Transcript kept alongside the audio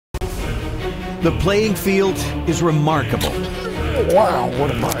The playing field is remarkable. Wow,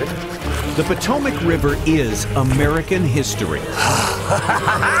 what a bite. The Potomac River is American history.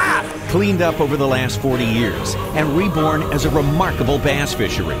 Cleaned up over the last 40 years and reborn as a remarkable bass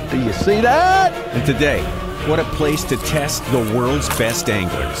fishery. Do you see that? And today, what a place to test the world's best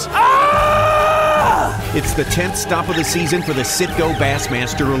anglers. It's the 10th stop of the season for the Citgo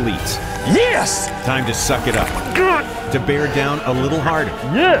Bassmaster Elites. Yes! Time to suck it up. Good. To bear down a little harder.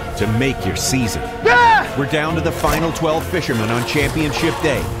 Yeah. To make your season. Yeah. We're down to the final 12 fishermen on championship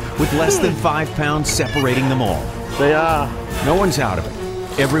day, with less than 5 pounds separating them all. They are. No one's out of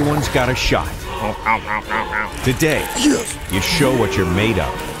it. Everyone's got a shot. Today, Yes. you show what you're made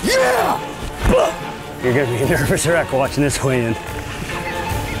of. Yeah! You're gonna be a nervous wreck watching this weigh-in.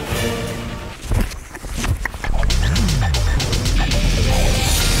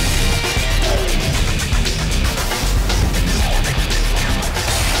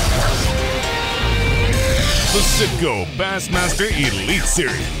 The Citgo Bassmaster Elite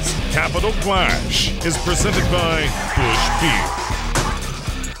Series Capital Clash is presented by Bush Beer.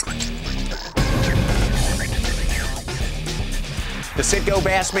 The Citgo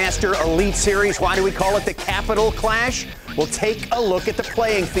Bassmaster Elite Series, why do we call it the Capital Clash? We'll take a look at the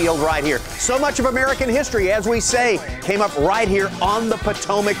playing field right here. So much of American history, as we say, came up right here on the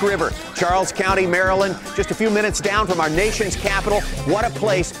Potomac River. Charles County, Maryland, just a few minutes down from our nation's capital. What a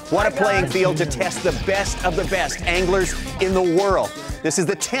place, what a playing field to test the best of the best anglers in the world. This is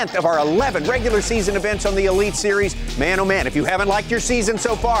the 10th of our 11 regular season events on the Elite Series. Man, oh man, if you haven't liked your season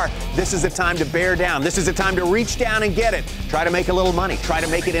so far, this is the time to bear down. This is the time to reach down and get it. Try to make a little money. Try to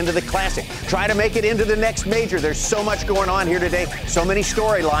make it into the Classic. Try to make it into the next major. There's so much going on here today. So many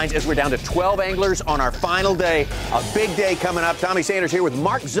storylines as we're down to 12 anglers on our final day. A big day coming up. Tommy Sanders here with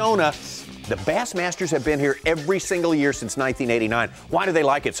Mark Zona. The Bassmasters have been here every single year since 1989. Why do they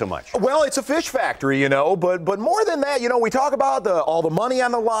like it so much? Well, it's a fish factory, you know, but more than that, you know, we talk about all the money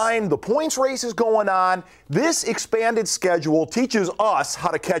on the line, the points races going on. This expanded schedule teaches us how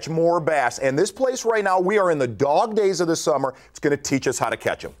to catch more bass. And this place right now, we are in the dog days of the summer. It's going to teach us how to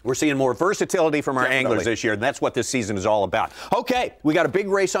catch them. We're seeing more versatility from our anglers this year, and that's what this season is all about. Okay, we got a big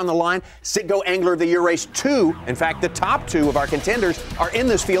race on the line. Citgo Angler of the Year race 2. In fact, the top 2 of our contenders are in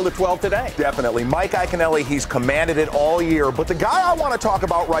this field of 12 today. Definitely. Mike Iaconelli, he's commanded it all year. But the guy I want to talk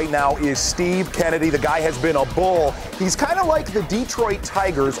about right now is Steve Kennedy. The guy has been a bull. He's kind of like the Detroit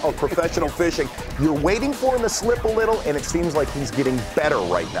Tigers of professional fishing. You're waiting for him to slip a little, and it seems like he's getting better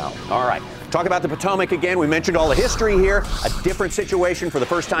right now. All right. Talk about the Potomac again. We mentioned all the history here. A different situation for the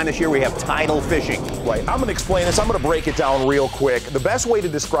first time this year. We have tidal fishing. Right. I'm going to explain this. I'm going to break it down real quick. The best way to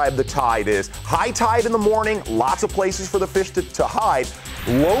describe the tide is high tide in the morning, lots of places for the fish to hide.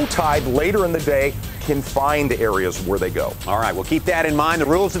 Low tide later in the day, confined areas where they go. All right, we'll keep that in mind. The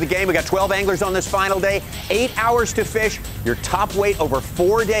rules of the game, we got 12 anglers on this final day, 8 hours to fish. Your top weight over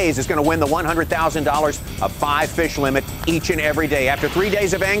 4 days is going to win the $100,000 of 5 fish limit each and every day. After 3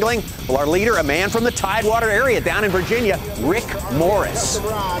 days of angling, well, our leader, a man from the Tidewater area down in Virginia, Rick Morris.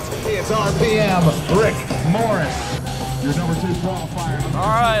 It's RPM, Rick Morris, your number 2 qualifier. All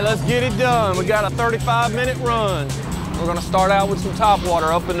right, let's get it done. We got a 35-minute run. We're gonna start out with some top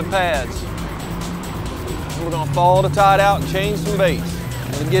water up in the pads. We're gonna follow the tide out and change some baits.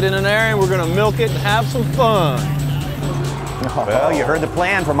 We're gonna get in an area and we're gonna milk it and have some fun. Well, you heard the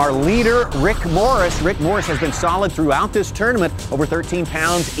plan from our leader, Rick Morris. Rick Morris has been solid throughout this tournament, over 13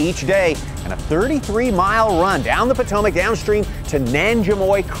 pounds each day, and a 33-mile run down the Potomac downstream to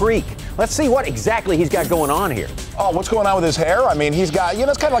Nanjamoy Creek. Let's see what exactly he's got going on here. Oh, what's going on with his hair? I mean, he's got, you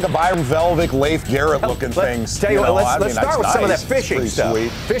know, it's kind of like a Byron Velvick, Leif Garrett looking things. Tell you what, let's start with some of that fishing stuff.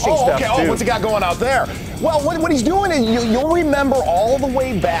 Sweet. Fishing stuff, okay. too. Oh, what's he got going out there? Well, what he's doing is you'll remember all the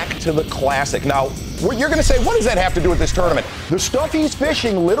way back to the Classic. Now, what you're going to say, what does that have to do with this tournament? The stuff he's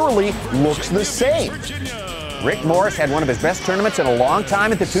fishing literally looks the same. Rick Morris had one of his best tournaments in a long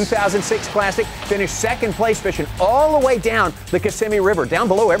time at the 2006 Classic, finished second place fishing all the way down the Kissimmee River, down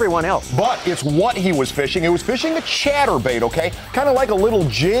below everyone else. But it's what he was fishing. He was fishing a chatterbait, okay? Kind of like a little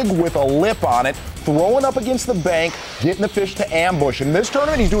jig with a lip on it, throwing up against the bank, getting the fish to ambush. In this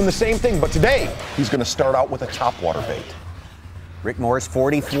tournament, he's doing the same thing, but today, he's going to start out with a topwater bait. Rick Morris,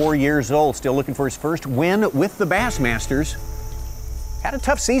 44 years old, still looking for his first win with the Bassmasters. Had a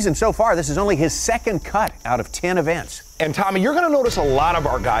tough season so far. This is only his second cut out of 10 events. And Tommy, you're going to notice a lot of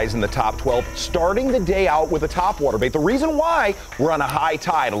our guys in the top 12 starting the day out with a topwater bait. The reason why, we're on a high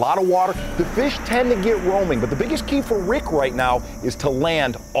tide, a lot of water. The fish tend to get roaming, but the biggest key for Rick right now is to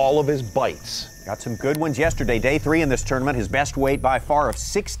land all of his bites. Got some good ones yesterday. Day 3 in this tournament, his best weight by far of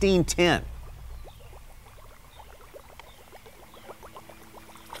 1610.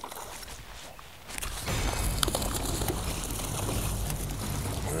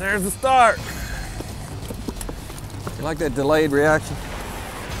 There's the start. You like that delayed reaction?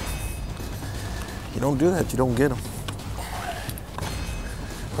 You don't do that, you don't get them.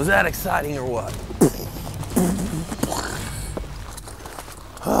 Was that exciting or what?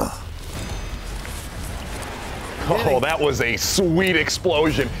 Oh, that was a sweet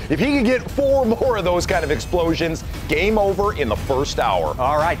explosion. If he could get 4 more of those kind of explosions, game over in the first hour.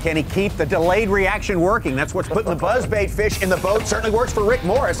 All right, can he keep the delayed reaction working? That's what's putting the buzzbait fish in the boat. Certainly works for Rick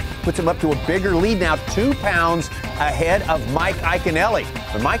Morris. Puts him up to a bigger lead now, 2 pounds ahead of Mike Iaconelli.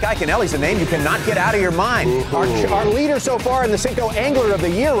 But Mike Iaconelli's a name you cannot get out of your mind. Our leader so far in the Cinco Angler of the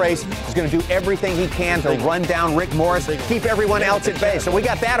Year race is going to do everything he can to run down Rick Morris, keep everyone else at bay. So we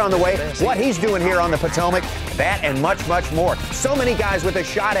got that on the way. What he's doing here on the Potomac, that and much, much more. So many guys with a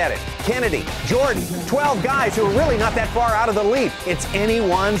shot at it. Kennedy, Jordan, 12 guys who are really not that far out of the lead. It's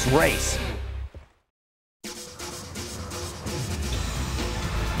anyone's race.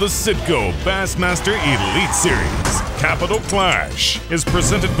 The Citgo Bassmaster Elite Series Capital Clash is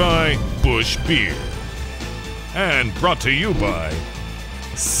presented by Busch Beer and brought to you by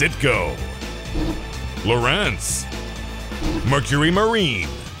Citgo, Lawrence, Mercury Marine,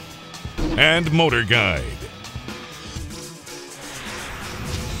 and Motor Guide.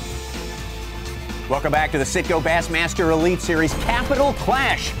 Welcome back to the Citgo Bassmaster Elite Series Capital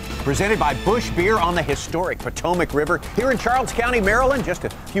Clash, presented by Busch Beer on the historic Potomac River here in Charles County, Maryland, just a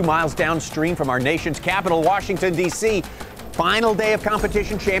few miles downstream from our nation's capital, Washington, D.C. Final day of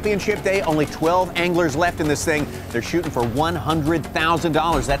competition, championship day. Only 12 anglers left in this thing. They're shooting for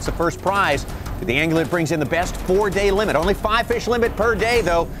 $100,000. That's the first prize. The angler brings in the best 4-day limit. Only 5 fish limit per day,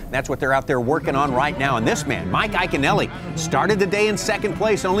 though. That's what they're out there working on right now. And this man, Mike Iaconelli, started the day in second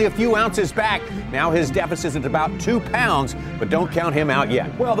place, only a few ounces back. Now his deficit is about 2 pounds, but don't count him out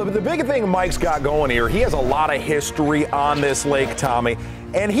yet. Well, the big thing Mike's got going here, he has a lot of history on this lake, Tommy.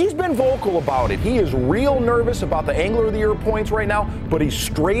 And he's been vocal about it. He is real nervous about the Angler of the Year points right now, but he's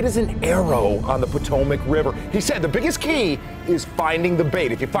straight as an arrow on the Potomac River. He said the biggest key is finding the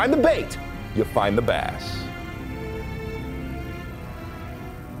bait. If you find the bait, you find the bass.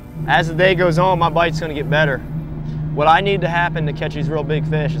 As the day goes on, my bite's gonna get better. What I need to happen to catch these real big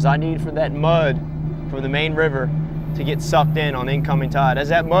fish is I need for that mud from the main river to get sucked in on incoming tide. As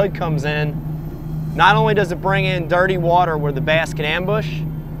that mud comes in, not only does it bring in dirty water where the bass can ambush,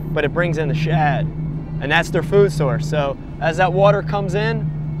 but it brings in the shad, and that's their food source. So as that water comes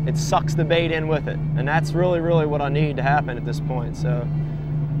in, it sucks the bait in with it, and that's really, really what I need to happen at this point. So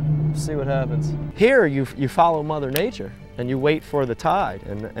we'll see what happens. Here, you follow Mother Nature, and you wait for the tide,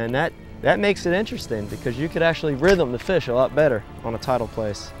 and that makes it interesting because you could actually rhythm the fish a lot better on a tidal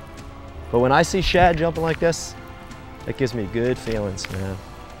place. But when I see shad jumping like this, it gives me good feelings, man.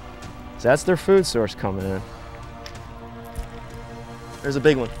 So that's their food source coming in. There's a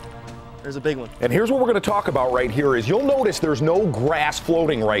big one. There's a big one. And here's what we're going to talk about right here is you'll notice there's no grass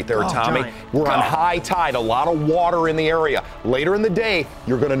floating right there, Tommy. Giant. We're on high tide, a lot of water in the area. Later in the day,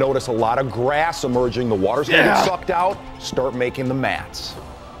 you're going to notice a lot of grass emerging. The water's going to get sucked out, start making the mats.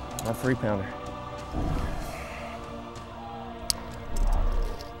 A 3-pounder.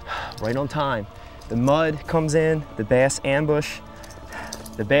 Right on time. The mud comes in, the bass ambush.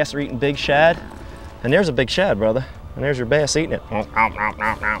 The bass are eating big shad, and there's a big shad, brother. And there's your bass eating it. All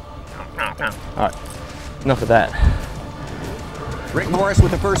right, enough of that. Rick Morris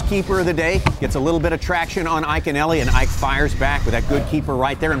with the first keeper of the day. Gets a little bit of traction on Iaconelli, and Ike fires back with that good keeper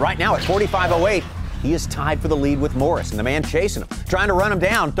right there. And right now at 45.08, he is tied for the lead with Morris, and the man chasing him, trying to run him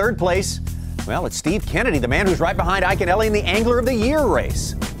down. Third place, well, it's Steve Kennedy, the man who's right behind Iaconelli in the Angler of the Year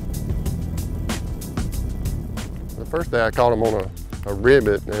race. The first day I caught him on a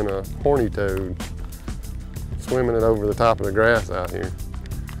ribbit and a horny toad, swimming it over the top of the grass out here.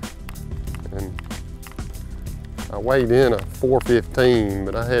 And I weighed in a 415,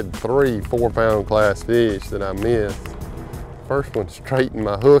 but I had 3 4-pound class fish that I missed. First one straightened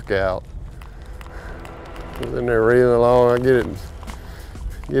my hook out. I was in there reeling along, I get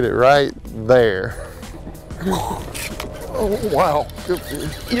it right there. Oh, wow.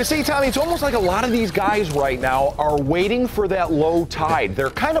 You see, Tommy, it's almost like a lot of these guys right now are waiting for that low tide.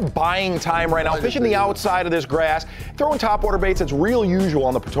 They're kind of buying time right now, fishing the outside of this grass, throwing topwater baits. It's real usual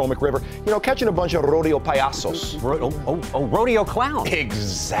on the Potomac River. You know, catching a bunch of rodeo payasos. Rodeo clown.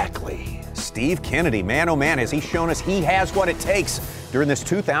 Exactly. Steve Kennedy, man, oh man, has he shown us he has what it takes during this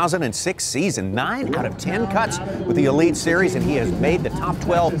 2006 season. 9 out of 10 cuts with the Elite Series, and he has made the top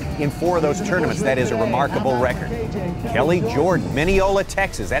 12 in 4 of those tournaments. That is a remarkable record. Kelly Jordan, Mineola,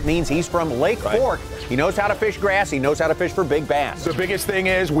 Texas. That means he's from Lake Fork. He knows how to fish grass. He knows how to fish for big bass. The biggest thing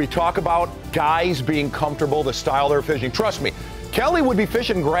is we talk about guys being comfortable, the style they're fishing. Trust me, Kelly would be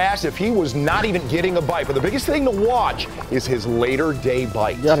fishing grass if he was not even getting a bite. But the biggest thing to watch is his later day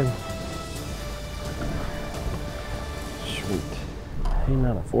bite. Got him. Sweet. He's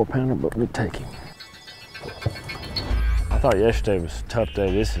not a 4-pounder, but we'll take him. I thought yesterday was a tough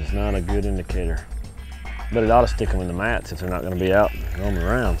day. This is not a good indicator. But it ought to stick them in the mats if they're not going to be out roaming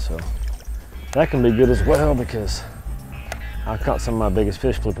around. So that can be good as well, because I caught some of my biggest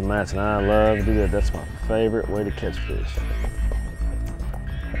fish flipping mats, and I love to do that. That's my favorite way to catch fish.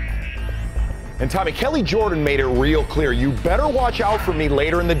 And Tommy, Kelly Jordan made it real clear. You better watch out for me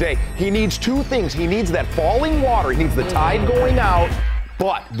later in the day. He needs two things. He needs that falling water. He needs the tide going out.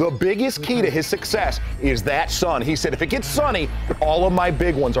 But the biggest key to his success is that sun. He said, if it gets sunny, all of my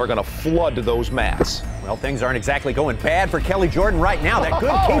big ones are going to flood to those mats. Well, things aren't exactly going bad for Kelly Jordan right now. That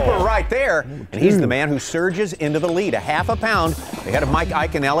good keeper right there. And he's the man who surges into the lead. A half a pound ahead of Mike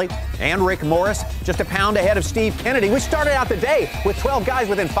Iaconelli and Rick Morris. Just a pound ahead of Steve Kennedy. We started out the day with 12 guys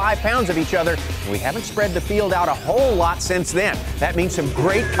within 5 pounds of each other. And we haven't spread the field out a whole lot since then. That means some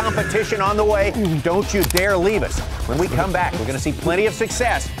great competition on the way. Don't you dare leave us. When we come back, we're going to see plenty of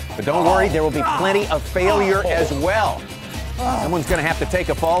success. But don't worry, there will be plenty of failure as well. Someone's going to have to take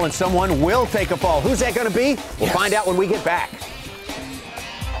a fall, and someone will take a fall. Who's that going to be? We'll find out when we get back.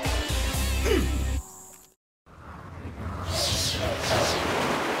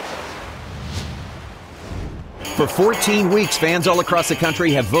 For 14 weeks, fans all across the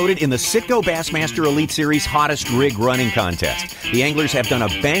country have voted in the Citgo Bassmaster Elite Series hottest rig running contest. The anglers have done a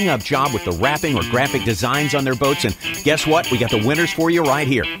bang-up job with the wrapping or graphic designs on their boats, and guess what? We got the winners for you right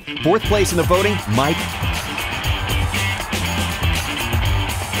here. 4th place in the voting, Mike.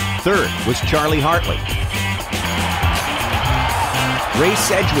 3rd was Charlie Hartley. Ray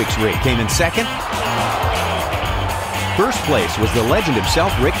Sedgwick's rig came in 2nd. 1st place was the legend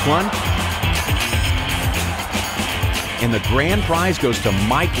himself, Rick Clunn. And the grand prize goes to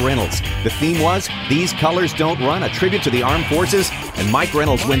Mike Reynolds. The theme was, These Colors Don't Run, a tribute to the Armed Forces, and Mike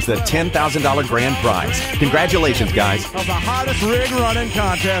Reynolds wins the $10,000 grand prize. Congratulations, guys. Of the hottest rig running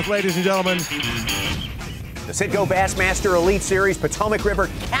contest, ladies and gentlemen. The Citgo Bassmaster Elite Series Potomac River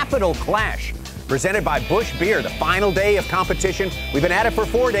Capital Clash, presented by Busch Beer. The final day of competition. We've been at it for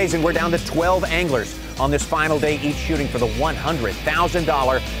 4 days, and we're down to 12 anglers on this final day, each shooting for the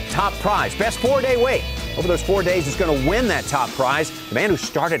 $100,000 top prize. Best 4-day wait. Over those 4 days is going to win that top prize. The man who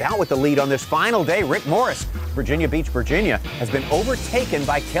started out with the lead on this final day, Rick Morris, Virginia Beach, Virginia, has been overtaken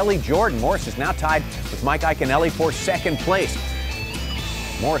by Kelly Jordan. Morris is now tied with Mike Iaconelli for 2nd place.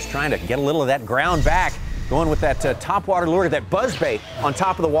 Morris trying to get a little of that ground back, going with that topwater lure, that buzzbait on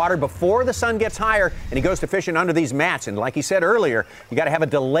top of the water before the sun gets higher, and he goes to fishing under these mats. And like he said earlier, you got to have a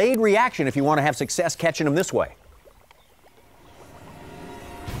delayed reaction if you want to have success catching them this way.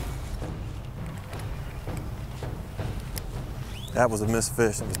 That was a missed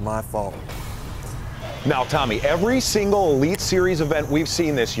fish. It was my fault. Now, Tommy, every single Elite Series event we've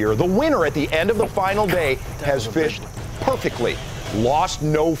seen this year, the winner at the end of the final day has fished perfectly. Lost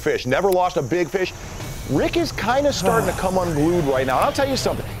no fish, never lost a big fish. Rick is kind of starting to come unglued right now. And I'll tell you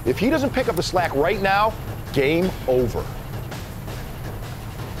something, if he doesn't pick up the slack right now, game over.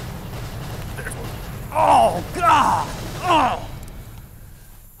 Oh, God!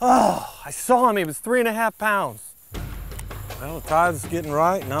 Oh, I saw him. He was 3.5 pounds. Well, the tide's getting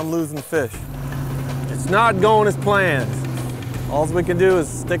right, and I'm losing fish. It's not going as planned. All we can do is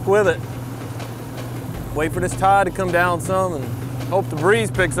stick with it. Wait for this tide to come down some and hope the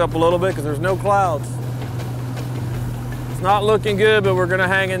breeze picks up a little bit, because there's no clouds. It's not looking good, but we're going to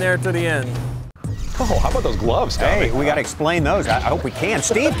hang in there to the end. Oh, how about those gloves, Tommy? Hey, we got to explain those. I hope we can.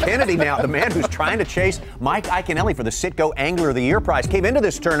 Steve Kennedy now, the man who's trying to chase Mike Iaconelli for the Citgo Angler of the Year prize, came into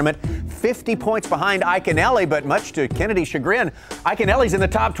this tournament 50 points behind Iaconelli, but much to Kennedy's chagrin, Iaconelli's in the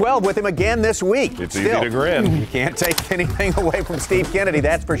top 12 with him again this week. It's easy to grin. You can't take anything away from Steve Kennedy,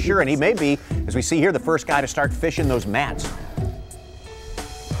 that's for sure, and he may be, as we see here, the first guy to start fishing those mats.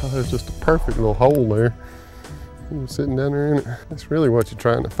 Oh, there's just a perfect little hole there. Sitting down there in it. That's really what you're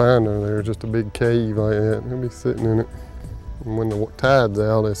trying to find over there, just a big cave like that. He'll be sitting in it. And when the tide's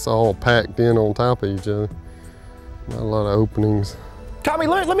out, it's all packed in on top of each other. Not a lot of openings. Tommy,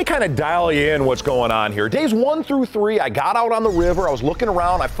 let me kind of dial you in what's going on here. Days 1 through 3, I got out on the river, I was looking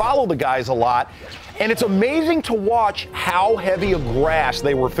around, I followed the guys a lot, and it's amazing to watch how heavy a grass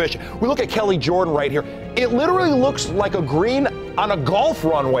they were fishing. We look at Kelly Jordan right here. It literally looks like a green on a golf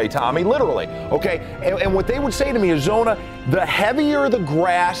runway, Tommy, literally, okay? And what they would say to me is, Zona, the heavier the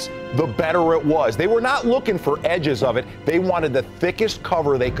grass, the better it was. They were not looking for edges of it. They wanted the thickest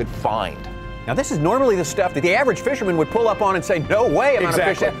cover they could find. Now this is normally the stuff that the average fisherman would pull up on and say, no way I'm gonna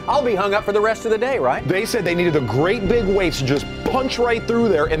fish that. I'll be hung up for the rest of the day, right? They said they needed the great big weights to just punch right through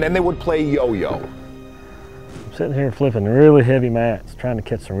there, and then they would play yo-yo. I'm sitting here flipping really heavy mats, trying to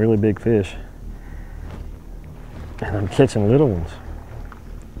catch some really big fish. And I'm catching little ones.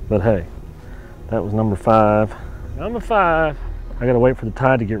 But hey, that was number 5. Number 5. I gotta wait for the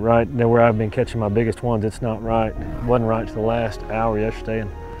tide to get right. There where I've been catching my biggest ones, it's not right. It wasn't right to the last hour yesterday.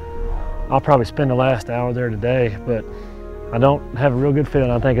 And I'll probably spend the last hour there today, but I don't have a real good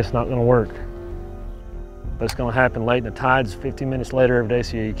feeling. I think it's not gonna work. But it's gonna happen late, and the tide's 15 minutes later every day,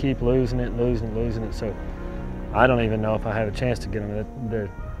 so you keep losing it. So I don't even know if I have a chance to get them. The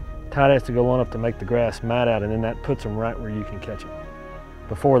tide has to go on up to make the grass mat out, and then that puts them right where you can catch them.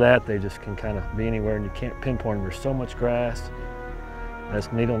 Before that, they just can kind of be anywhere, and you can't pinpoint them. There's so much grass.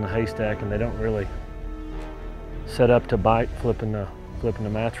 That's needle in the haystack, and they don't really set up to bite flipping the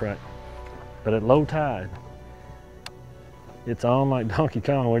mats right. But at low tide, it's on like Donkey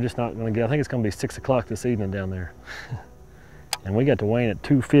Kong. We're just not gonna get, I think it's gonna be 6 o'clock this evening down there. And we got to weigh at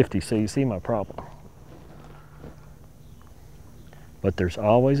 250, so you see my problem. But there's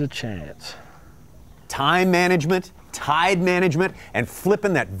always a chance. Time management, tide management, and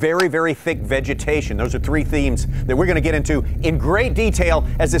flipping that very, very thick vegetation. Those are 3 themes that we're going to get into in great detail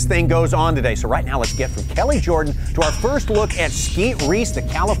as this thing goes on today. So right now, let's get from Kelly Jordan to our first look at Skeet Reese, the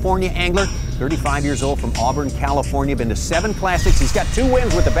California angler, 35 years old from Auburn, California, been to 7 classics. He's got 2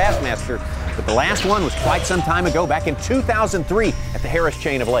 wins with the Bassmaster, but the last one was quite some time ago, back in 2003 at the Harris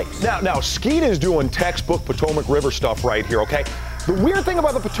Chain of Lakes. Now Skeet is doing textbook Potomac River stuff right here, okay? The weird thing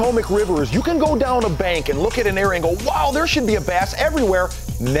about the Potomac River is you can go down a bank and look at an area and go, wow, there should be a bass everywhere,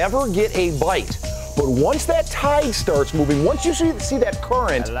 never get a bite. But once that tide starts moving, once you see that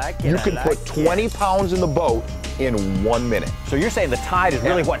current, you can put 20 pounds in the boat in 1 minute. So you're saying the tide is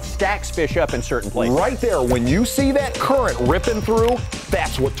really what stacks fish up in certain places? Right there, when you see that current ripping through,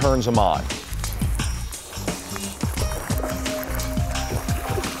 that's what turns them on.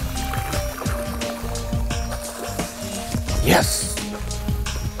 Yes!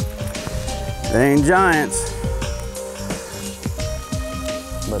 They ain't giants,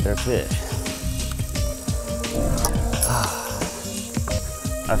 but they're fish.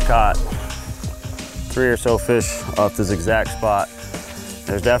 I've caught 3 or so fish off this exact spot.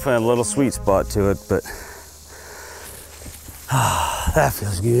 There's definitely a little sweet spot to it, but that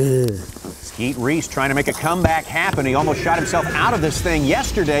feels good. Skeet Reese trying to make a comeback happen. He almost shot himself out of this thing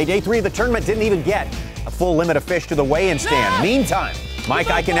yesterday. Day 3 of the tournament, didn't even get a full limit of fish to the weigh-in stand. Meantime, Mike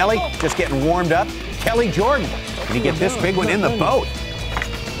Iaconelli just getting warmed up. Kelly Jordan, can he get this big one in the boat?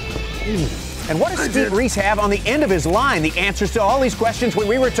 And what does Skeet Reese have on the end of his line? The answers to all these questions when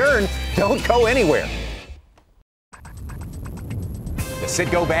we return. Don't go anywhere. The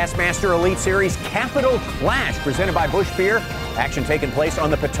Citgo Bassmaster Elite Series Capital Clash presented by Busch Beer. Action taking place on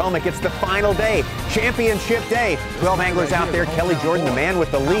the Potomac. It's the final day, championship day. 12 anglers out there. Kelly Jordan, the man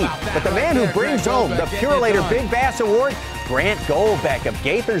with the lead. But the man who brings home the Purelator Big Bass Award, Grant Goldbeck of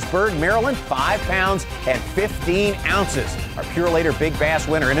Gaithersburg, Maryland, 5 pounds and 15 ounces. Our Purelator Big Bass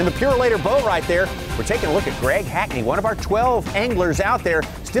winner. And in the Purelator boat right there, we're taking a look at Greg Hackney, one of our 12 anglers out there.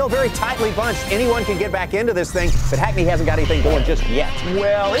 Still very tightly bunched. Anyone can get back into this thing, but Hackney hasn't got anything going just yet.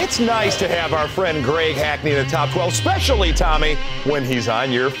 Well, it's nice to have our friend Greg Hackney in the top 12, especially, Tommy, when he's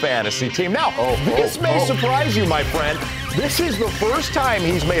on your fantasy team. Now, this may surprise you, my friend. This is the first time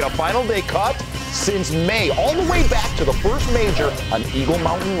he's made a final day cut since May, all the way back to the first major on Eagle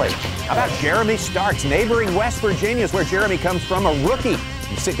Mountain Lake. How about Jeremy Starks? Neighboring West Virginia is where Jeremy comes from, a rookie.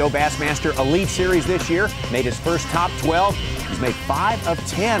 The Citgo Bassmaster Elite Series this year, made his first top 12. He's made 5 of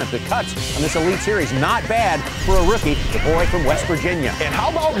 10 of the cuts on this Elite Series. Not bad for a rookie, the boy from West Virginia. And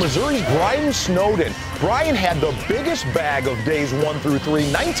how about Missouri's Brian Snowden? Brian had the biggest bag of days 1 through 3,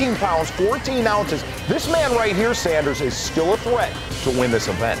 19 pounds, 14 ounces. This man right here, Sanders, is still a threat to win this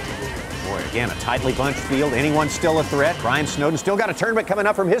event. Boy, again, a tightly bunched field. Anyone still a threat? Brian Snowden still got a tournament coming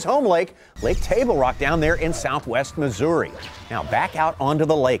up from his home lake, Lake Table Rock down there in southwest Missouri. Now back out onto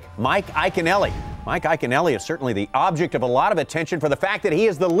the lake, Mike Iaconelli. Mike Iaconelli is certainly the object of a lot of attention for the fact that he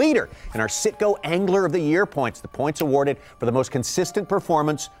is the leader in our Citgo Angler of the Year points, the points awarded for the most consistent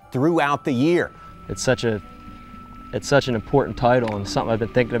performance throughout the year. It's such an important title and something I've been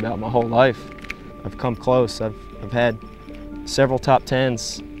thinking about my whole life. I've come close. I've had several top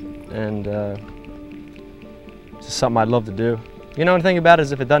 10s. And it's just something I'd love to do. You know, the thing about it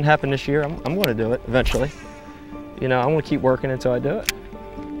is if it doesn't happen this year, I'm going to do it eventually. You know, I'm going to keep working until I do it.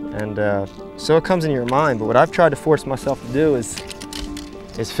 And so it comes in your mind, but what I've tried to force myself to do is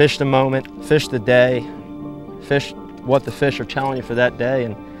fish the moment, fish the day, fish what the fish are telling you for that day,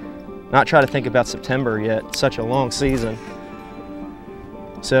 and not try to think about September yet. It's such a long season.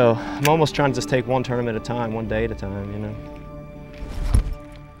 So I'm almost trying to just take one tournament at a time, one day at a time, you know.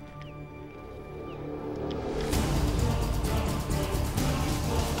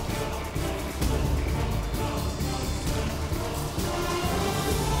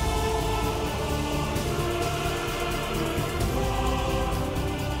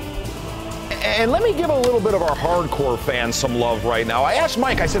 And let me give a little bit of our hardcore fans some love right now. I asked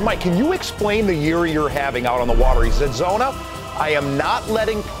Mike, I said, Mike, can you explain the year you're having out on the water? He said, Zona, I am not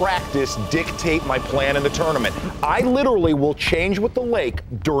letting practice dictate my plan in the tournament. I literally will change with the lake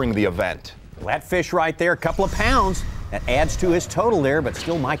during the event. Well, that fish right there, a couple of pounds. That adds to his total there, but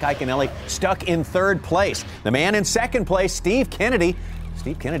still Mike Iaconelli stuck in third place. The man in second place, Steve Kennedy.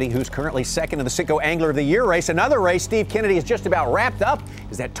 Steve Kennedy, who's currently second in the Citgo Angler of the Year race. Another race Steve Kennedy is just about wrapped up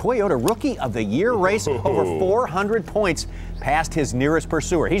is that Toyota Rookie of the Year race. Over 400 points past his nearest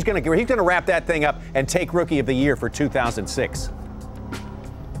pursuer. He's going to wrap that thing up and take Rookie of the Year for 2006.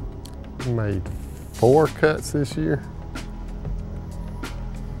 Made 4 cuts this year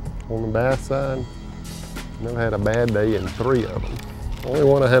on the bass side. Never had a bad day in 3 of them. Only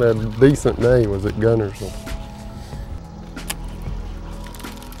one I had a decent day was at Gunnersville.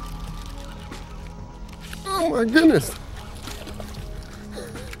 Oh my goodness.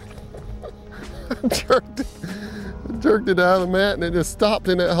 I jerked it out of the mat and it just stopped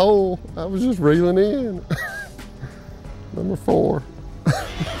in that hole. I was just reeling in. Number 4.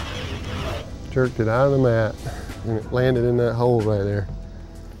 Jerked it out of the mat and it landed in that hole right there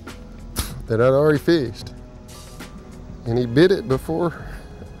that I'd already fished. And he bit it before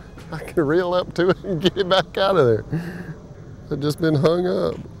I could reel up to it and get it back out of there. I'd just been hung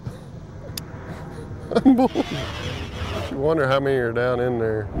up. Unbelievable. You wonder how many are down in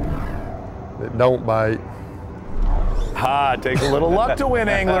there that don't bite. It takes a little luck to win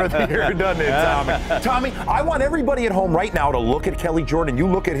Angler of the Year, doesn't it, Tommy? Tommy, I want everybody at home right now to look at Kelly Jordan. You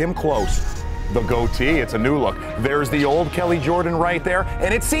look at him close. The goatee, it's a new look. There's the old Kelly Jordan right there.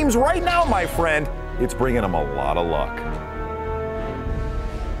 And it seems right now, my friend, it's bringing him a lot of luck.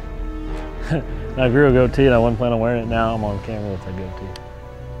 I grew a goatee and I wasn't planning on wearing it. Now I'm on camera with a goatee.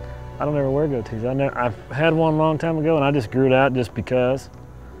 I don't ever wear goatees. I've had one a long time ago and I just grew it out just because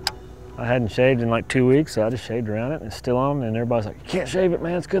I hadn't shaved in like 2 weeks, so I just shaved around it and it's still on, and everybody's like, you can't shave it,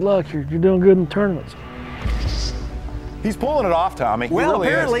 man, it's good luck, you're doing good in tournaments. He's pulling it off, Tommy. Well, really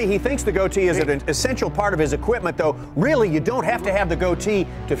apparently he thinks the goatee is an essential part of his equipment, though. Really, you don't have to have the goatee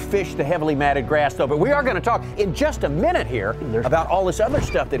to fish the heavily matted grass, though. But we are going to talk in just a minute here about all this other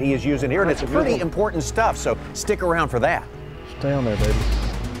stuff that he is using here, and it's pretty important stuff, so stick around for that. Stay on there, baby.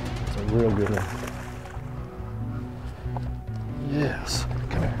 It's a real good one. Yes.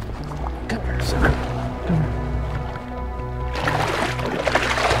 Come here. Come here, sucker. Come here.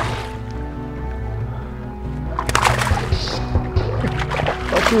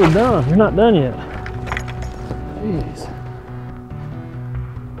 Thought you were done. You're not done yet. Jeez.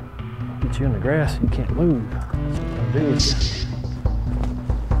 Get you in the grass, you can't move. That's what I'll do with you.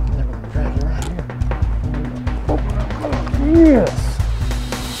 I'm never gonna drag you right here. Yes.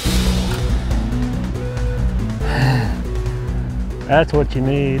 That's what you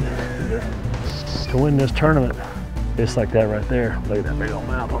need to win this tournament. Just like that right there. Look at that big old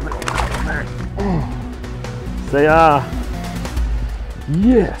mouth on there. Say ah.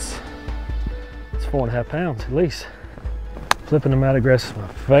 Yes. It's 4.5 pounds at least. Flipping them out of grass is my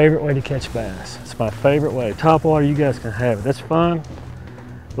favorite way to catch bass. It's my favorite way. Top water, you guys can have it. That's fun.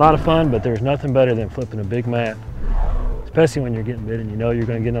 A lot of fun, but there's nothing better than flipping a big mat. Especially when you're getting bit and you know you're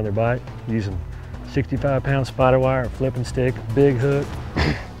going to get another bite. Using 65-pound spider wire, a flipping stick, big hook.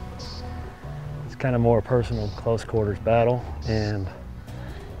 It's kind of more a personal, close quarters battle, and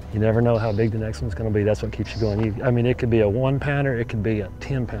you never know how big the next one's going to be. That's what keeps you going. I mean, it could be a 1-pounder, it could be a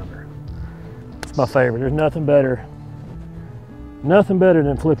 10-pounder. It's my favorite. There's nothing better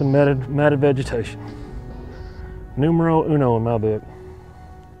than flipping matted vegetation. Numero uno in my book.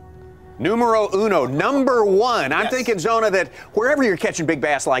 Numero uno, number 1. I'm thinking, Zona, that wherever you're catching big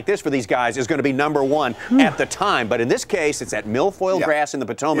bass like this for these guys is going to be number 1 at the time. But in this case, it's that milfoil grass in the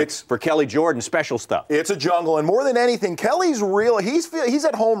Potomac for Kelly Jordan, special stuff. It's a jungle, and more than anything, Kelly's real. He's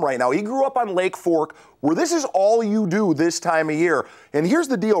at home right now. He grew up on Lake Fork, where this is all you do this time of year. And here's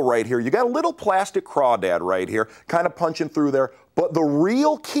the deal right here. You got a little plastic crawdad right here, kind of punching through there. But the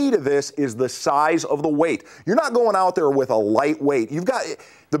real key to this is the size of the weight. You're not going out there with a light weight. You've got,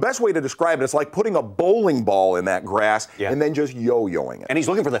 the best way to describe it is like putting a bowling ball in that grass and then just yo-yoing it. And he's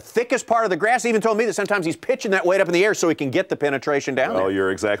looking for the thickest part of the grass. He even told me that sometimes he's pitching that weight up in the air so he can get the penetration down there. Oh, you're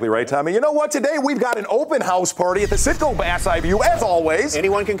exactly right, Tommy. You know what? Today we've got an open house party at the Citgo Bass IBU, as always.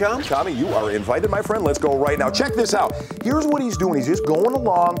 Anyone can come? Tommy, you are invited, my friend. Let's go right now. Check this out. Here's what he's doing. He's just going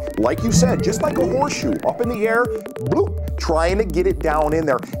along, like you said, just like a horseshoe, up in the air, bloop, trying to get it down in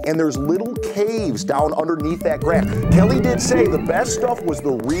there. And there's little caves down underneath that grass. Kelly did say the best stuff was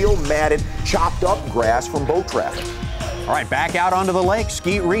the real matted, chopped up grass from boat traffic. All right, back out onto the lake.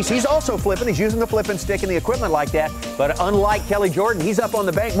 Skeet Reese, he's also flipping. He's using the flipping stick and the equipment like that. But unlike Kelly Jordan, he's up on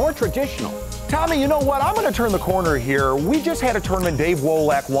the bank, more traditional. Tommy, you know what? I'm going to turn the corner here. We just had a tournament. Dave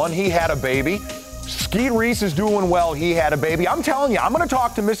Wolak won. He had a baby. Skeet Reese is doing well. He had a baby. I'm telling you, I'm going to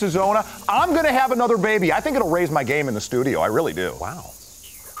talk to Mrs. Zona. I'm going to have another baby. I think it'll raise my game in the studio. I really do. Wow.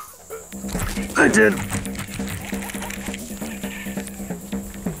 I did.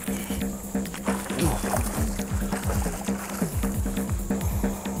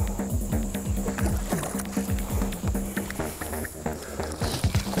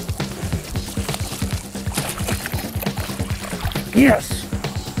 Yes.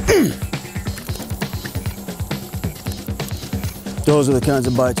 Those are the kinds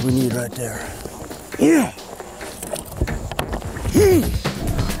of bites we need right there. Yeah.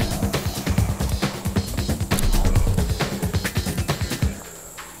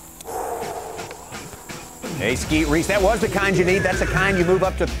 Hey, Skeet Reese, that was the kind you need. That's the kind you move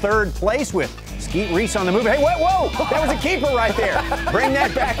up to third place with. Skeet Reese on the move. Hey, whoa! That was a keeper right there. Bring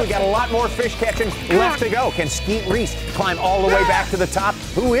that back. We got a lot more fish catching left to go. Can Skeet Reese climb all the way back to the top?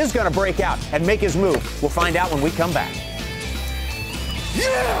 Who is going to break out and make his move? We'll find out when we come back.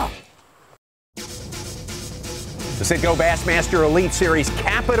 Yeah! The Citgo Bassmaster Elite Series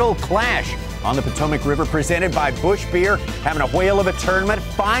Capital Clash on the Potomac River, presented by Busch Beer, having a whale of a tournament.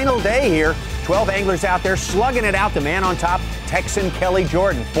 Final day here. 12 anglers out there slugging it out. The man on top, Texan Kelly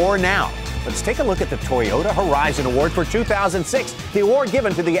Jordan, 4 now. Let's take a look at the Toyota Horizon Award for 2006, the award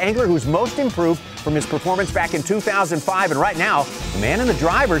given to the angler who's most improved from his performance back in 2005. And right now, the man in the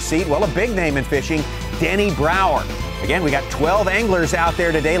driver's seat, well, a big name in fishing, Denny Brower. Again, we got 12 anglers out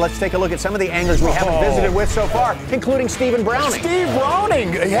there today. Let's take a look at some of the anglers we haven't visited with so far, including Stephen Browning. Steve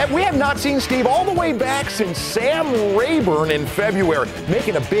Browning. We have not seen Steve all the way back since Sam Rayburn in February,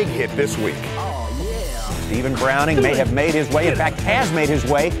 making a big hit this week. Stephen Browning may have made his way, in fact, has made his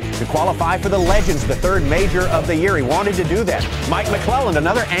way to qualify for the Legends, the third major of the year. He wanted to do that. Mike McClelland,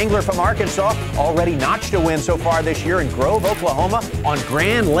 another angler from Arkansas, already notched a win so far this year in Grove, Oklahoma on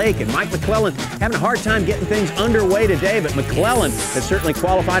Grand Lake. And Mike McClelland having a hard time getting things underway today, but McClelland has certainly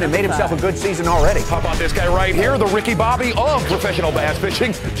qualified and made himself a good season already. How about this guy right here, the Ricky Bobby of professional bass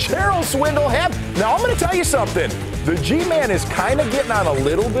fishing, Gerald Swindlehead. Now, I'm going to tell you something. The G-Man is kind of getting on a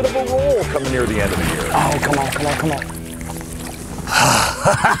little bit of a roll coming near the end of the year. Oh, come on.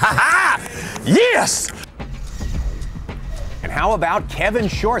 Yes! And how about Kevin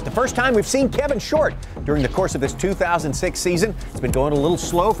Short? The first time we've seen Kevin Short during the course of this 2006 season. It's been going a little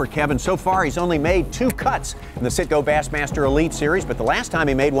slow for Kevin. So far, he's only made 2 cuts in the Citgo Bassmaster Elite Series, but the last time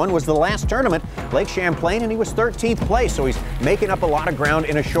he made one was the last tournament, Lake Champlain, and he was 13th place, so he's making up a lot of ground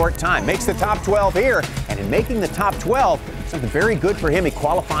in a short time. Makes the top 12 here, and in making the top 12, something very good for him. He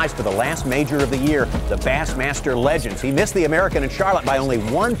qualifies for the last major of the year, the Bassmaster Legends. He missed the American in Charlotte by only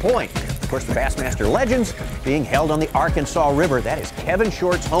 1 point. Of course, the Bassmaster Legends being held on the Arkansas River. That is Kevin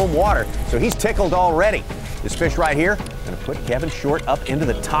Short's home water, so he's tickled already. This fish right here going to put Kevin Short up into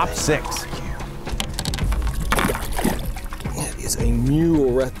the top 6. That is a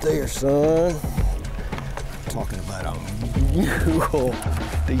mule right there, son. Talking about a mule.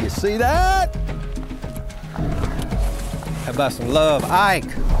 Do you see that? How about some love, Ike?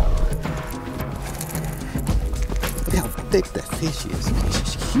 Look how thick that fish is.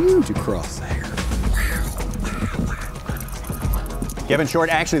 It's huge across there. Kevin Short,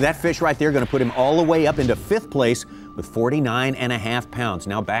 actually, that fish right there going to put him all the way up into 5th place with 49.5 pounds.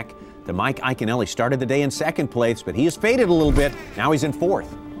 Now back to Mike Iaconelli. Started the day in 2nd place, but he has faded a little bit. Now he's in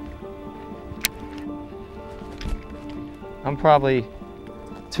 4th. I'm probably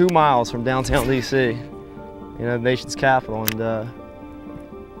 2 miles from downtown D.C., you know, the nation's capital, and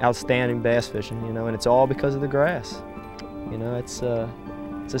outstanding bass fishing, you know, and it's all because of the grass. You know, it's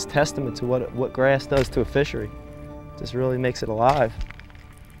just testament to what grass does to a fishery. It just really makes it alive.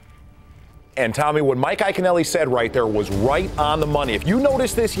 And Tommy, what Mike Iaconelli said right there was right on the money. If you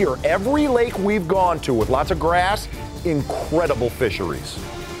notice this year, every lake we've gone to with lots of grass, incredible fisheries.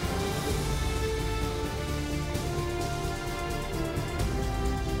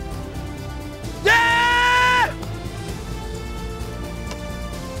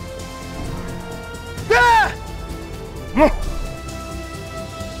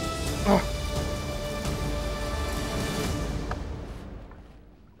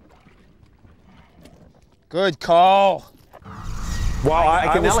 Good call. Well,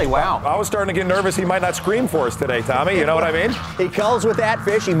 I was starting to get nervous he might not scream for us today, Tommy. You know what I mean? He culls with that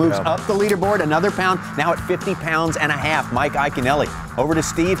fish. He moves up the leaderboard another pound, now at 50 pounds and a half. Mike Iaconelli. Over to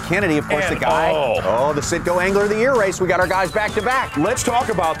Steve Kennedy, of course, the guy. Oh, the Citgo Angler of the Year race. We got our guys back to back. Let's talk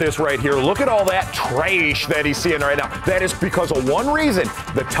about this right here. Look at all that trash that he's seeing right now. That is because of one reason.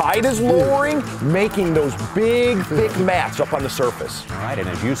 The tide is lowering, making those big, thick mats up on the surface. All right, and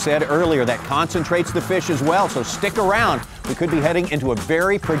as you said earlier, that concentrates the fish as well, so stick around. We could be heading into a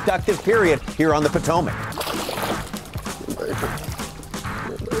very productive period here on the Potomac.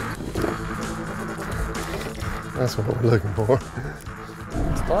 That's what we're looking for.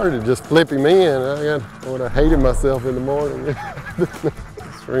 Started just flipping me in. I would have hated myself in the morning.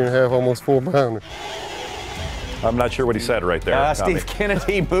 3.5, almost 4 pounder. I'm not sure what he said right there. Steve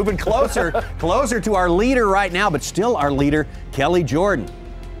Kennedy moving closer to our leader right now, but still our leader, Kelly Jordan.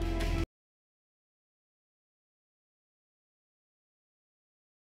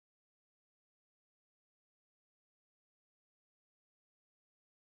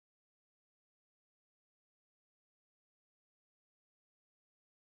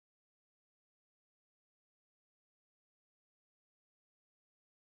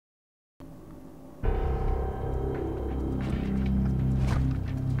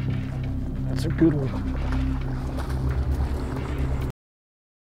 That's a good one.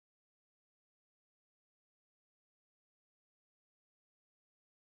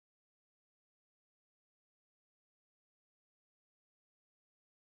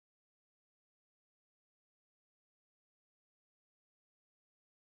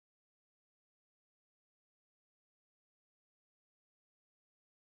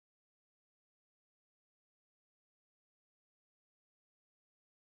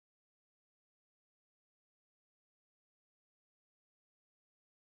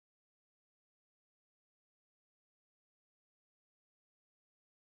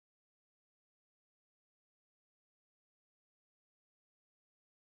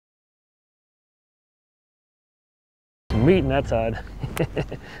 Meeting that side.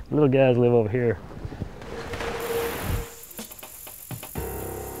 Little guys live over here.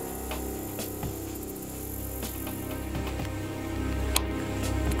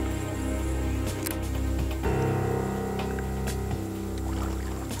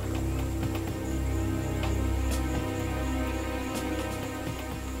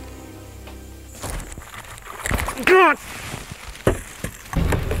 God!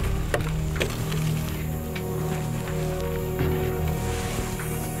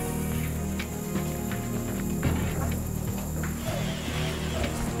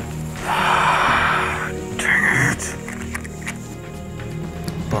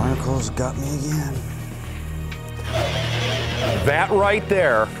 Barnacles got me again. That right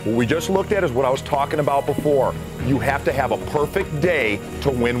there, what we just looked at is what I was talking about before. You have to have a perfect day to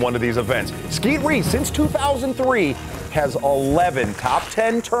win one of these events. Skeet Reese, since 2003, has 11 top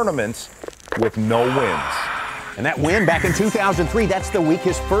 10 tournaments with no wins. And that win back in 2003, that's the week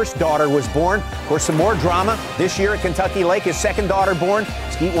his first daughter was born. Of course, some more drama this year at Kentucky Lake, his second daughter born.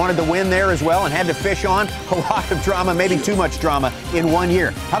 Skeet wanted to win there as well and had to fish on. A lot of drama, maybe too much drama in 1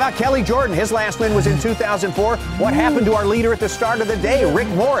 year. How about Kelly Jordan? His last win was in 2004. What happened to our leader at the start of the day, Rick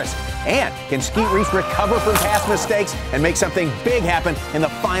Morris? And can Skeet Reese recover from past mistakes and make something big happen in the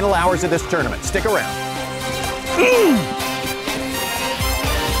final hours of this tournament? Stick around.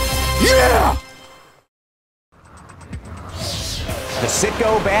 Yeah! The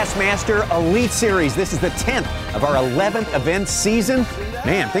Citgo Bassmaster Elite Series. This is the 10th of our 11th event season.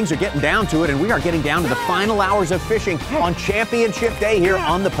 Man, things are getting down to it, and we are getting down to the final hours of fishing on championship day here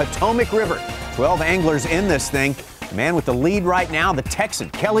on the Potomac River. 12 anglers in this thing. The man with the lead right now, the Texan,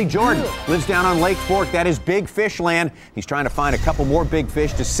 Kelly Jordan, lives down on Lake Fork. That is big fish land. He's trying to find a couple more big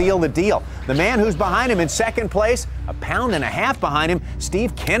fish to seal the deal. The man who's behind him in second place, 1.5 pounds behind him,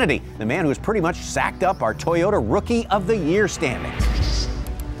 Steve Kennedy, the man who has pretty much sacked up our Toyota Rookie of the Year standings.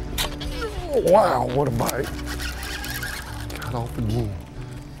 Wow, what a bite. Got off again.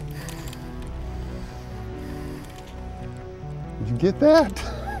 Did you get that?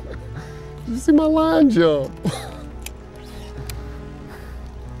 Did you see my line jump?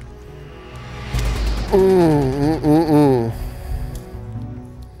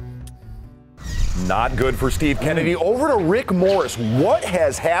 Not good for Steve Kennedy. Over to Rick Morris. What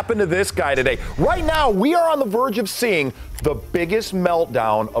has happened to this guy today? Right now, we are on the verge of seeing the biggest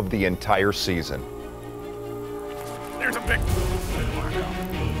meltdown of the entire season. There's a big.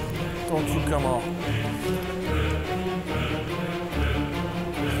 Don't you come on.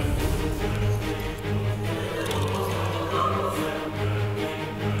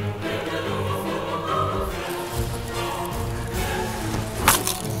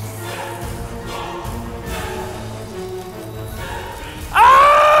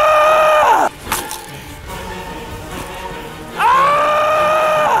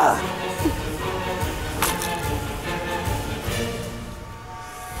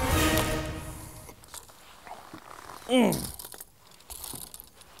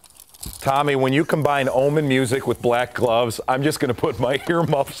 Tommy, when you combine Omen music with black gloves, I'm just going to put my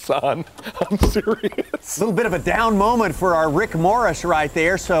earmuffs on. I'm serious. A little bit of a down moment for our Rick Morris right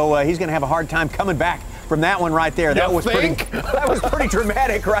there, so he's going to have a hard time coming back from that one right there. That was pretty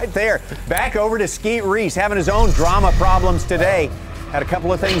dramatic right there. Back over to Skeet Reese, having his own drama problems today. Had a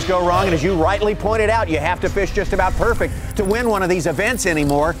couple of things go wrong, and as you rightly pointed out, you have to fish just about perfect to win one of these events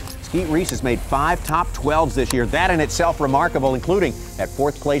anymore. Skeet Reese has made 5 top 12s this year. That in itself remarkable, including that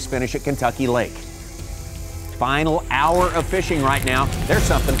 4th place finish at Kentucky Lake. Final hour of fishing right now. There's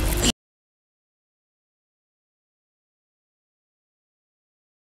something.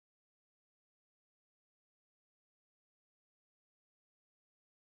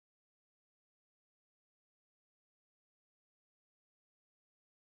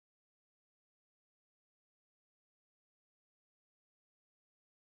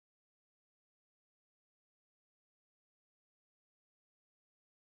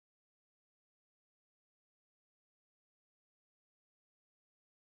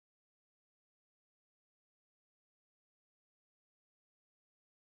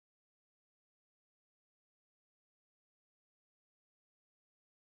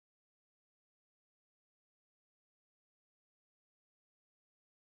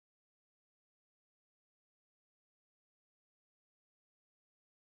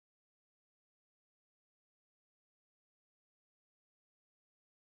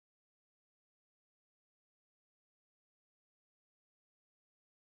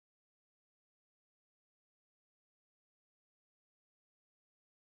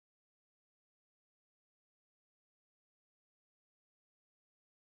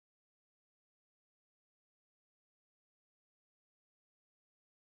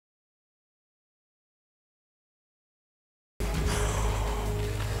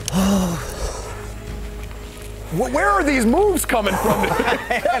 Where are these moves coming from?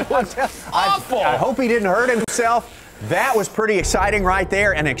 That was awful. I hope he didn't hurt himself. That was pretty exciting right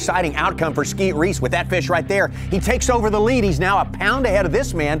there. An exciting outcome for Skeet Reese with that fish right there. He takes over the lead. He's now a pound ahead of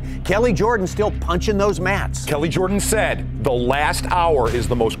this man. Kelly Jordan still punching those mats. Kelly Jordan said the last hour is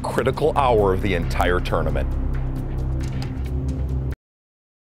the most critical hour of the entire tournament.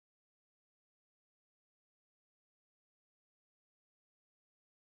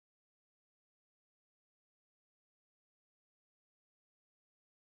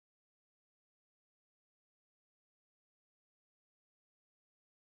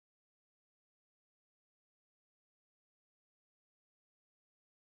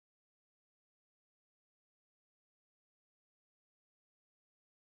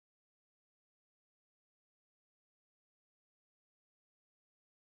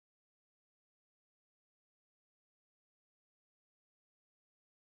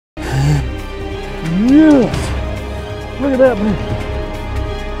 Yes! Look at that, man.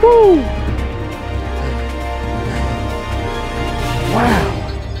 Woo!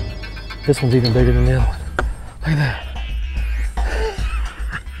 Wow! This one's even bigger than the other one. Look at that.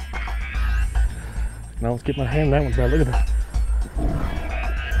 Now let's get my hand. That one's got, look at that.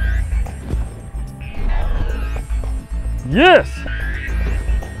 Yes!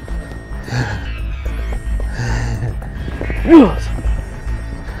 Yes!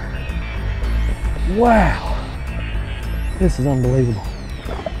 Wow, this is unbelievable.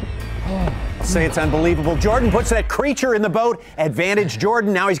 Say it's unbelievable. Jordan puts that creature in the boat. Advantage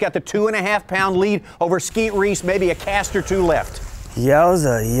Jordan. Now he's got the 2.5-pound lead over Skeet Reese. Maybe a cast or two left.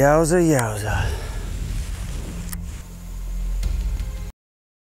 Yowza, yowza, yowza.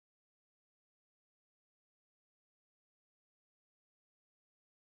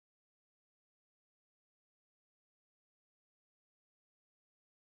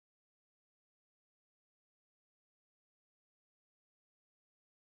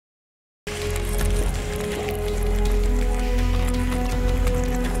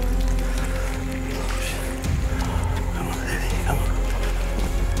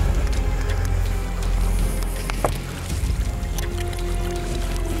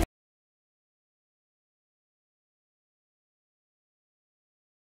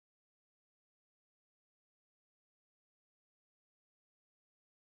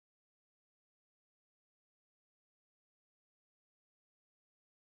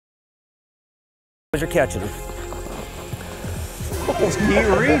 You're catching them. Skeet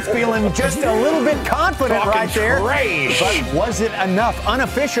Reese feeling just a little bit confident right there. But was it enough?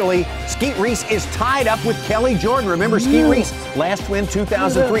 Unofficially, Skeet Reese is tied up with Kelly Jordan. Remember, Skeet Reese last win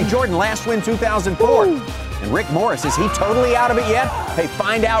 2003. Jordan last win 2004. And Rick Morris, is he totally out of it yet? Hey,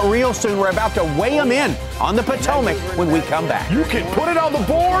 find out real soon. We're about to weigh him in on the Potomac when we come back. You can put it on the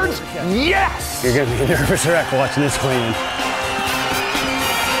boards. Yes! You're going to be a nervous wreck watching this weigh in.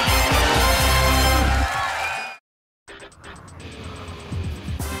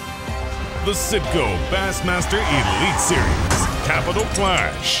 The Citgo Bassmaster Elite Series Capital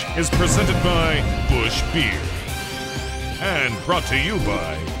Clash is presented by Busch Beer and brought to you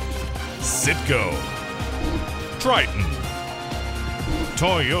by Citgo, Triton,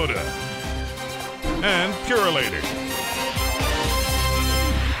 Toyota, and Purolator.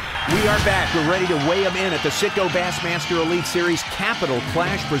 We are back. We're ready to weigh them in at the Citgo Bassmaster Elite Series Capital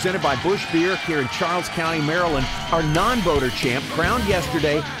Clash presented by Busch Beer here in Charles County, Maryland. Our non-boater champ crowned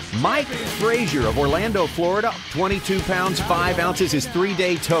yesterday, Mike Frazier of Orlando, Florida. 22 pounds, 5 ounces, his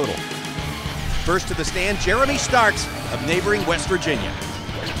 3-day total. First to the stand, Jeremy Starks of neighboring West Virginia.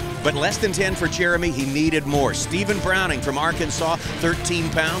 But less than 10 for Jeremy, he needed more. Stephen Browning from Arkansas, 13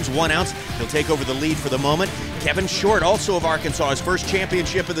 pounds, 1 ounce. He'll take over the lead for the moment. Kevin Short, also of Arkansas, his first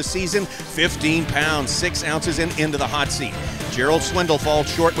championship of the season, 15 pounds, 6 ounces, and into the hot seat. Gerald Swindle falls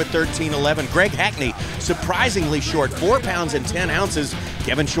short with 13.11. Greg Hackney, surprisingly short, 4 pounds and 10 ounces.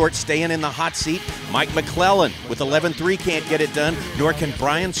 Kevin Short staying in the hot seat. Mike McClellan with 11.3 can't get it done, nor can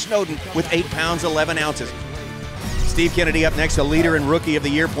Brian Snowden with 8 pounds, 11 ounces. Steve Kennedy up next, a leader in Rookie of the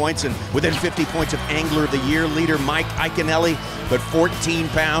Year points, and within 50 points of Angler of the Year leader Mike Iaconelli, but 14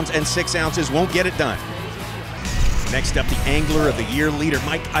 pounds and 6 ounces won't get it done. Next up, the Angler of the Year leader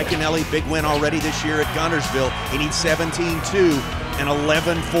Mike Iaconelli, big win already this year at Guntersville. He needs 17.2 and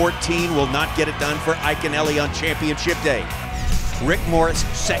 11.14 will not get it done for Iaconelli on championship day. Rick Morris,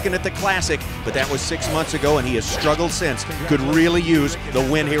 second at the Classic, but that was 6 months ago, and he has struggled since. Could really use the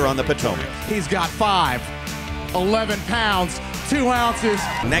win here on the Potomac. He's got 5, 11 pounds, 2 ounces.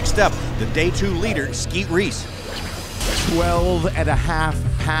 Next up, the Day 2 leader, Skeet Reese.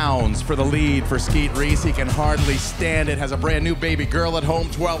 12.5 pounds for the lead for Skeet Reese. He can hardly stand it. Has a brand new baby girl at home,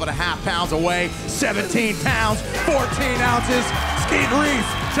 12.5 pounds away, 17 pounds, 14 ounces. Skeet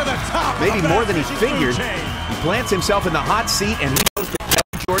Reese to the top. Maybe more than he figured. He plants himself in the hot seat, and he knows that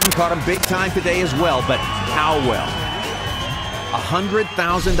Kelly Jordan caught him big time today as well, but how well?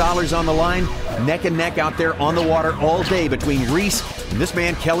 $100,000 on the line, neck and neck out there on the water all day between Reese and this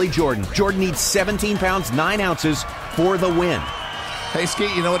man, Kelly Jordan. Jordan needs 17 pounds, 9 ounces for the win. Hey,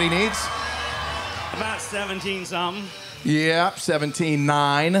 Skeet, you know what he needs? About 17 something. Yep,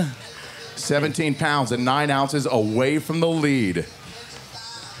 17.9. 17 pounds and 9 ounces away from the lead.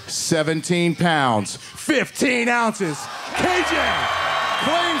 17 pounds, 15 ounces. KJ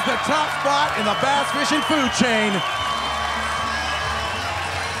claims the top spot in the bass fishing food chain.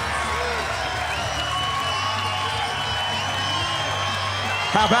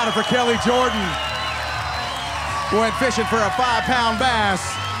 How about it for Kelly Jordan? Went fishing for a 5-pound bass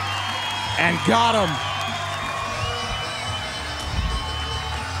and got him.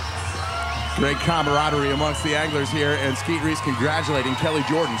 Great camaraderie amongst the anglers here, and Skeet Reese congratulating Kelly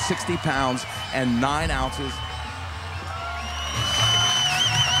Jordan, 60 pounds and 9 ounces.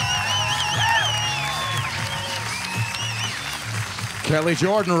 Kelly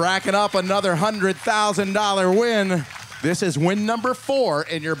Jordan racking up another $100,000 win. This is win number 4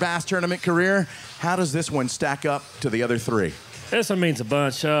 in your bass tournament career. How does this one stack up to the other 3? This one means a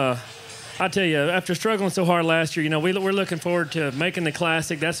bunch. I tell you, after struggling so hard last year, you know, we're looking forward to making the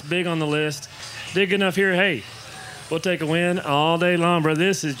Classic. That's big on the list. Did good enough here. Hey, we'll take a win all day long, bro.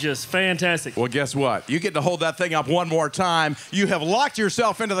 This is just fantastic. Well, guess what? You get to hold that thing up one more time. You have locked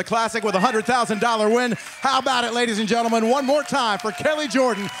yourself into the Classic with a $100,000 win. How about it, ladies and gentlemen? One more time for Kelly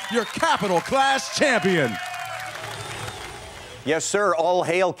Jordan, your Capital Clash champion. Yes, sir. All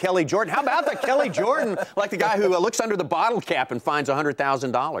hail Kelly Jordan. How about the Kelly Jordan, like the guy who looks under the bottle cap and finds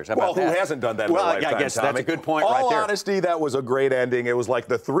 $100,000? How about well, that? Who hasn't done that in their lifetime, I guess Tommy? that's a good point right there. All honesty, that was a great ending. It was like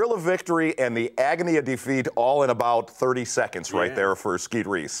the thrill of victory and the agony of defeat all in about 30 seconds right there for Skeet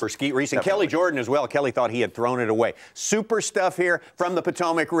Reese. For Skeet Reese and Kelly Jordan as well. Kelly thought he had thrown it away. Super stuff here from the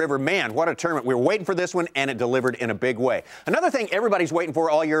Potomac River. Man, what a tournament. We were waiting for this one, and it delivered in a big way. Another thing everybody's waiting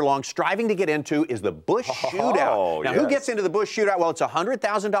for all year long, striving to get into, is the Busch Shootout. Now, who gets into the Busch Shootout? Well, it's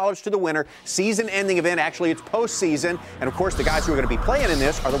 $100,000 to the winner. Season-ending event. Actually, it's postseason. And, of course, the guys who are going to be playing in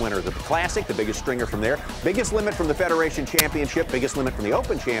this are the winners of the Classic, the biggest stringer from there, biggest limit from the Federation Championship, biggest limit from the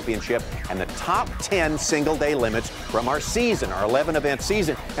Open Championship, and the top 10 single-day limits from our season, our 11-event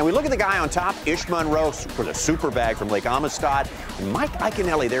season. And we look at the guy on top, Ish Monroe, for the super bag from Lake Amistad, and Mike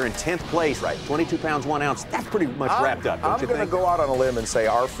Iaconelli there in 10th place, right? 22 pounds, 1 ounce. That's pretty much wrapped up, don't you think? I'm going to go out on a limb and say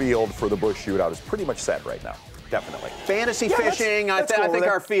our field for the Busch Shootout is pretty much set right now. Definitely. Fantasy fishing, I think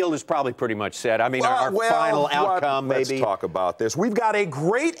our field is probably pretty much set. I mean, our final outcome, maybe. Let's talk about this. We've got a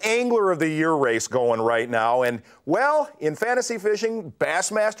great Angler of the Year race going right now. And, well, in fantasy fishing,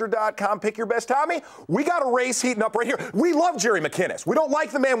 Bassmaster.com, pick your best Tommy. We got a race heating up right here. We love Jerry McInnes. We don't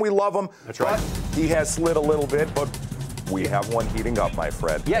like the man, we love him. That's right. But he has slid a little bit. But We have one heating up, my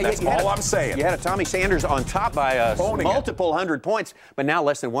friend. Yeah, that's all I'm saying. You had a Tommy Sanders on top by multiple hundred points, but now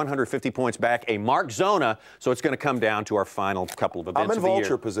less than 150 points back. A Mark Zona, so it's going to come down to our final couple of events. I'm in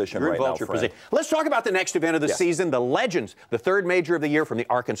vulture position right now, Fred. Let's talk about the next event of the season, the Legends, the third major of the year from the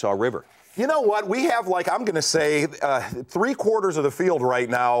Arkansas River. You know what? We have, like, I'm going to say 3/4 of the field right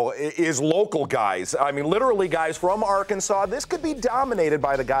now is local guys. I mean, literally guys from Arkansas. This could be dominated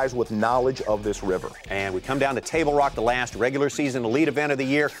by the guys with knowledge of this river. And we come down to Table Rock, the last regular season elite event of the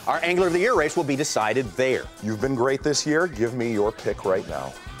year. Our Angler of the Year race will be decided there. You've been great this year. Give me your pick right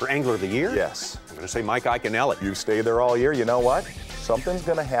now. For Angler of the Year? Yes. I'm going to say Mike Iaconelli. You stay there all year. You know what? Something's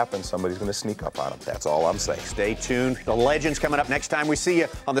going to happen. Somebody's going to sneak up on him. That's all I'm saying. Stay tuned. The Legends coming up next time we see you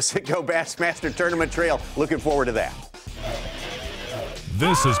on the Citgo Bassmaster Tournament Trail. Looking forward to that.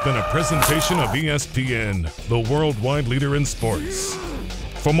 This has been a presentation of ESPN, the worldwide leader in sports.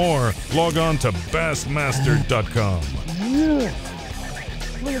 For more, log on to Bassmaster.com. Yeah.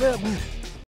 Look at that.